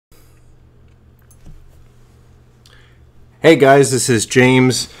Hey guys, this is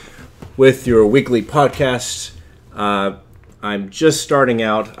James with your weekly podcast. I'm just starting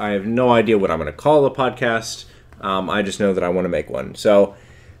out. I have no idea what I'm going to call the podcast. I just know that I want to make one. So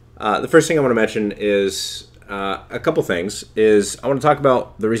the first thing I want to mention is a couple things. I want to talk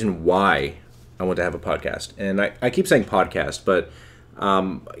about the reason why I want to have a podcast. And I keep saying podcast, but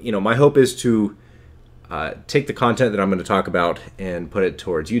my hope is to take the content that I'm going to talk about and put it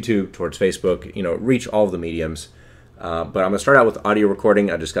towards YouTube, towards Facebook, reach all of the mediums. But I'm going to start out with audio recording.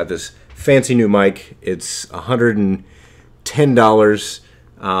 I just got this fancy new mic. It's $110,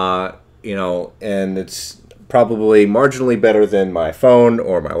 and it's probably marginally better than my phone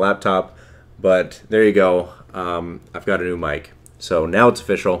or my laptop. But there you go. I've got a new mic. So now it's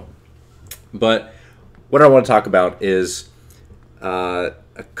official. But what I want to talk about is a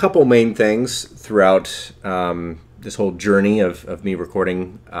couple main things throughout this whole journey of me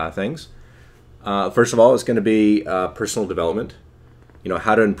recording things. First of all, it's going to be personal development.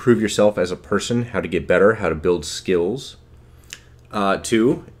 How to improve yourself as a person, how to get better, how to build skills.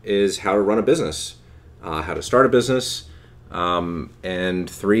 Two is how to run a business, how to start a business. And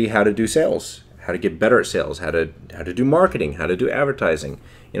three, how to do sales, how to get better at sales, how to do marketing, how to do advertising.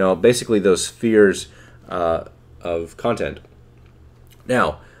 Basically those spheres of content. Now,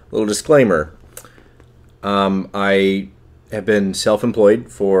 a little disclaimer. I have been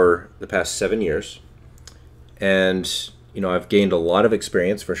self-employed for the past 7 years, and I've gained a lot of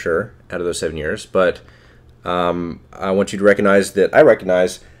experience for sure out of those 7 years. But I want you to recognize that I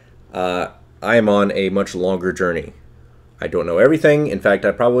am on a much longer journey. I don't know everything. In fact,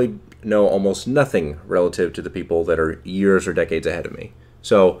 I probably know almost nothing relative to the people that are years or decades ahead of me.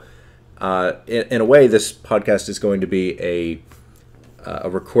 So, in a way, this podcast is going to be a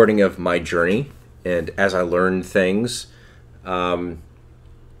recording of my journey, and as I learn things, then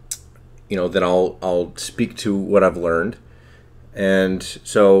I'll speak to what I've learned. And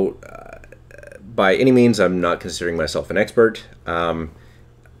so by any means, I'm not considering myself an expert, and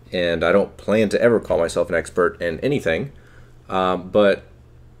I don't plan to ever call myself an expert in anything. But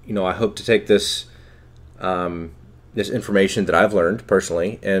I hope to take this this information that I've learned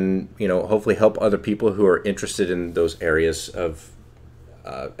personally, and hopefully help other people who are interested in those areas of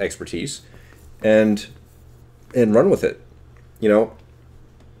expertise, and run with it.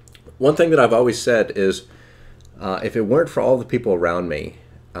 One thing that I've always said is, if it weren't for all the people around me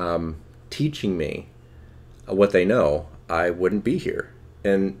teaching me what they know, I wouldn't be here.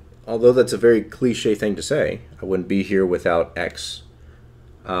 And although that's a very cliche thing to say, I wouldn't be here without X,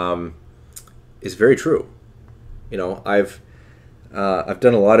 is very true. I've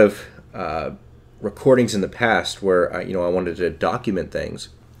done a lot of recordings in the past where I wanted to document things,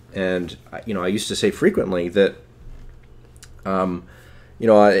 and I used to say frequently that in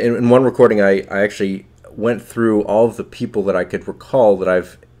one recording I actually went through all of the people that I could recall that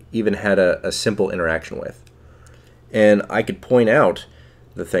I've even had a simple interaction with, and I could point out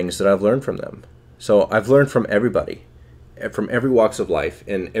the things that I've learned from them. So I've learned from everybody, from every walks of life,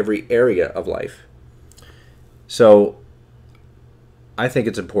 in every area of life. So I think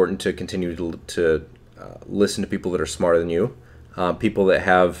it's important to continue to listen to people that are smarter than you, people that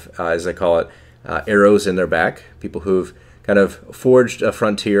have, as I call it, arrows in their back, people who've kind of forged a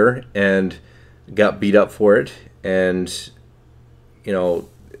frontier and got beat up for it, and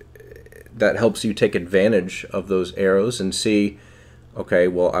that helps you take advantage of those arrows and see, okay,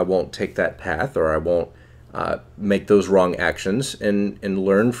 well, I won't take that path, or I won't make those wrong actions, and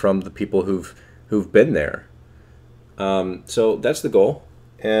learn from the people who've been there. So that's the goal,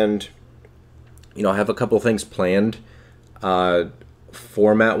 and I have a couple of things planned,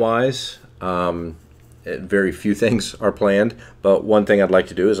 format-wise. Very few things are planned, but one thing I'd like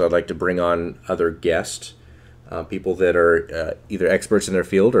to do is I'd like to bring on other guests, people that are either experts in their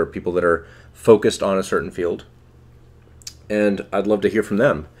field or people that are focused on a certain field, and I'd love to hear from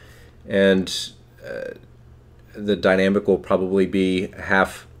them. And the dynamic will probably be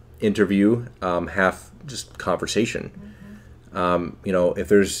half interview, half just conversation. If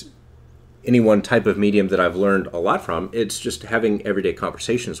there's any one type of medium that I've learned a lot from, it's just having everyday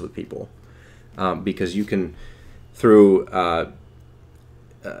conversations with people. Because you can, through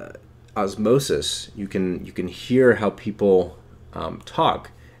osmosis, you can hear how people talk,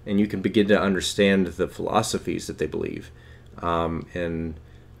 and you can begin to understand the philosophies that they believe, and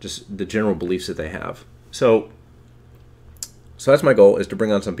just the general beliefs that they have. So that's my goal, is to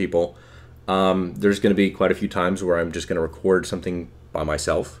bring on some people. There's going to be quite a few times where I'm just going to record something by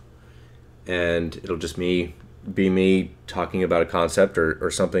myself, and it'll just be me talking about a concept or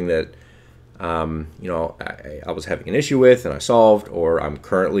something that I was having an issue with and I solved, or I'm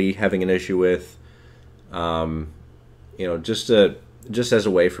currently having an issue with. just as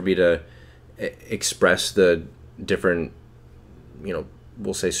a way for me to express the different,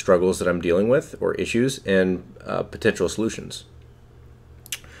 we'll say struggles that I'm dealing with or issues and potential solutions.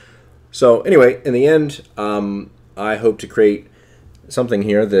 So anyway, in the end, I hope to create something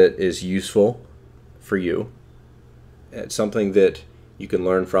here that is useful for you. It's something that you can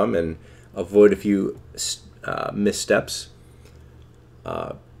learn from and avoid a few missteps.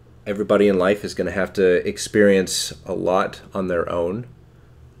 Everybody in life is going to have to experience a lot on their own.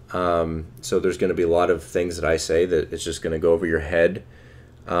 So there's going to be a lot of things that I say that it's just going to go over your head.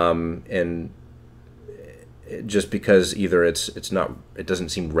 And just because either it doesn't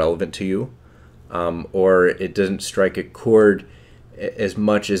seem relevant to you, or it doesn't strike a chord as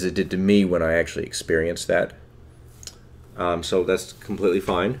much as it did to me when I actually experienced that. So that's completely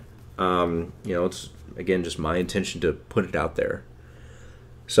fine. It's again just my intention to put it out there.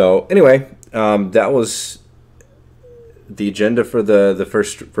 So anyway, that was the agenda for the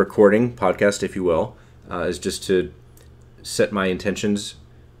first recording podcast, if you will, is just to set my intentions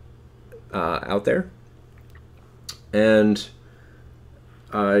out there and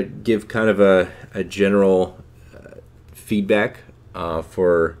give kind of a general feedback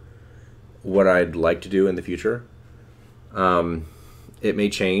for what I'd like to do in the future. It may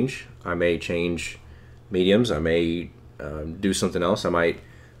change. I may change mediums. I may do something else.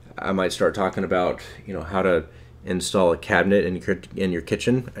 I might start talking about how to install a cabinet in your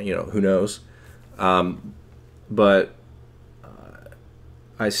kitchen. Who knows? But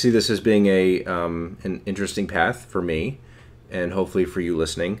I see this as being an interesting path for me, and hopefully for you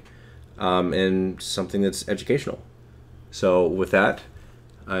listening, and something that's educational. So with that,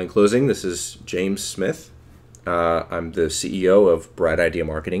 in closing, this is James Smith. I'm the CEO of Bright Idea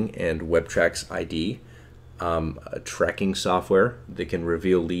Marketing and WebTracks ID, a tracking software that can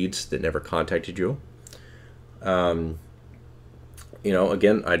reveal leads that never contacted you. Again,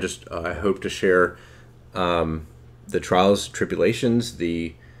 I hope to share the trials, tribulations,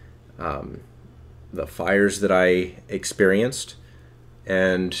 the fires that I experienced,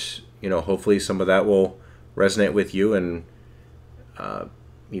 and hopefully some of that will resonate with you, and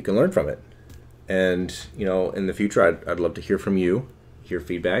you can learn from it. And in the future, I'd love to hear from you, hear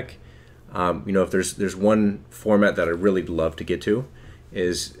feedback. If there's one format that I really love to get to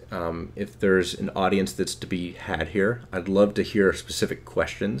is if there's an audience that's to be had here, I'd love to hear specific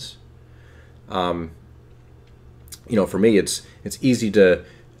questions. For me, it's easy to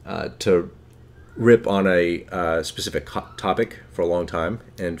rip on a specific topic for a long time.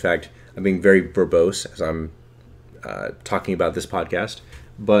 In fact, I'm being very verbose as I'm talking about this podcast,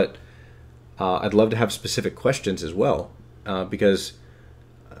 but I'd love to have specific questions as well, because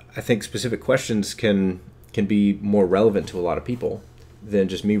I think specific questions can be more relevant to a lot of people than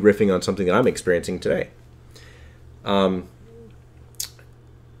just me riffing on something that I'm experiencing today.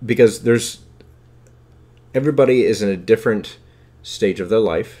 Because everybody is in a different stage of their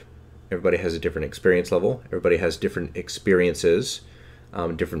life. Everybody has a different experience level. Everybody has different experiences,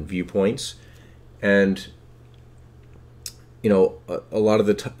 different viewpoints, and a lot of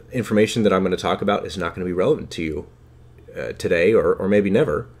the information that I'm going to talk about is not going to be relevant to you today or maybe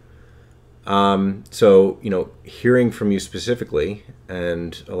never. So hearing from you specifically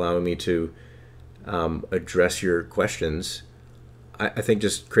and allowing me to address your questions, I think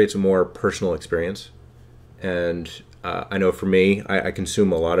just creates a more personal experience. And I know for me, I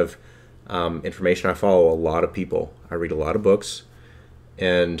consume a lot of information. I follow a lot of people. I read a lot of books,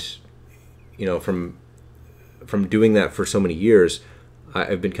 and from doing that for so many years,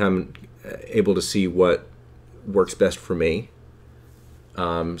 I've become able to see what works best for me.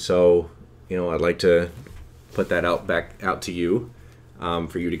 So I'd like to put that back out to you,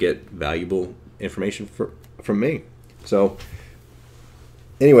 for you to get valuable information from me. So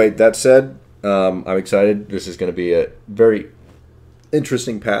anyway, that said, I'm excited. This is going to be a very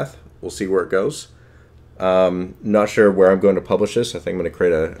interesting path. We'll see where it goes. Not sure where I'm going to publish this. I think I'm going to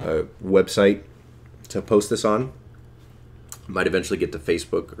create a website to post this on. Might eventually get to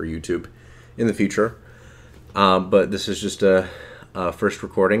Facebook or YouTube in the future. But this is just a first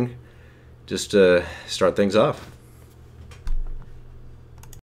recording just to start things off.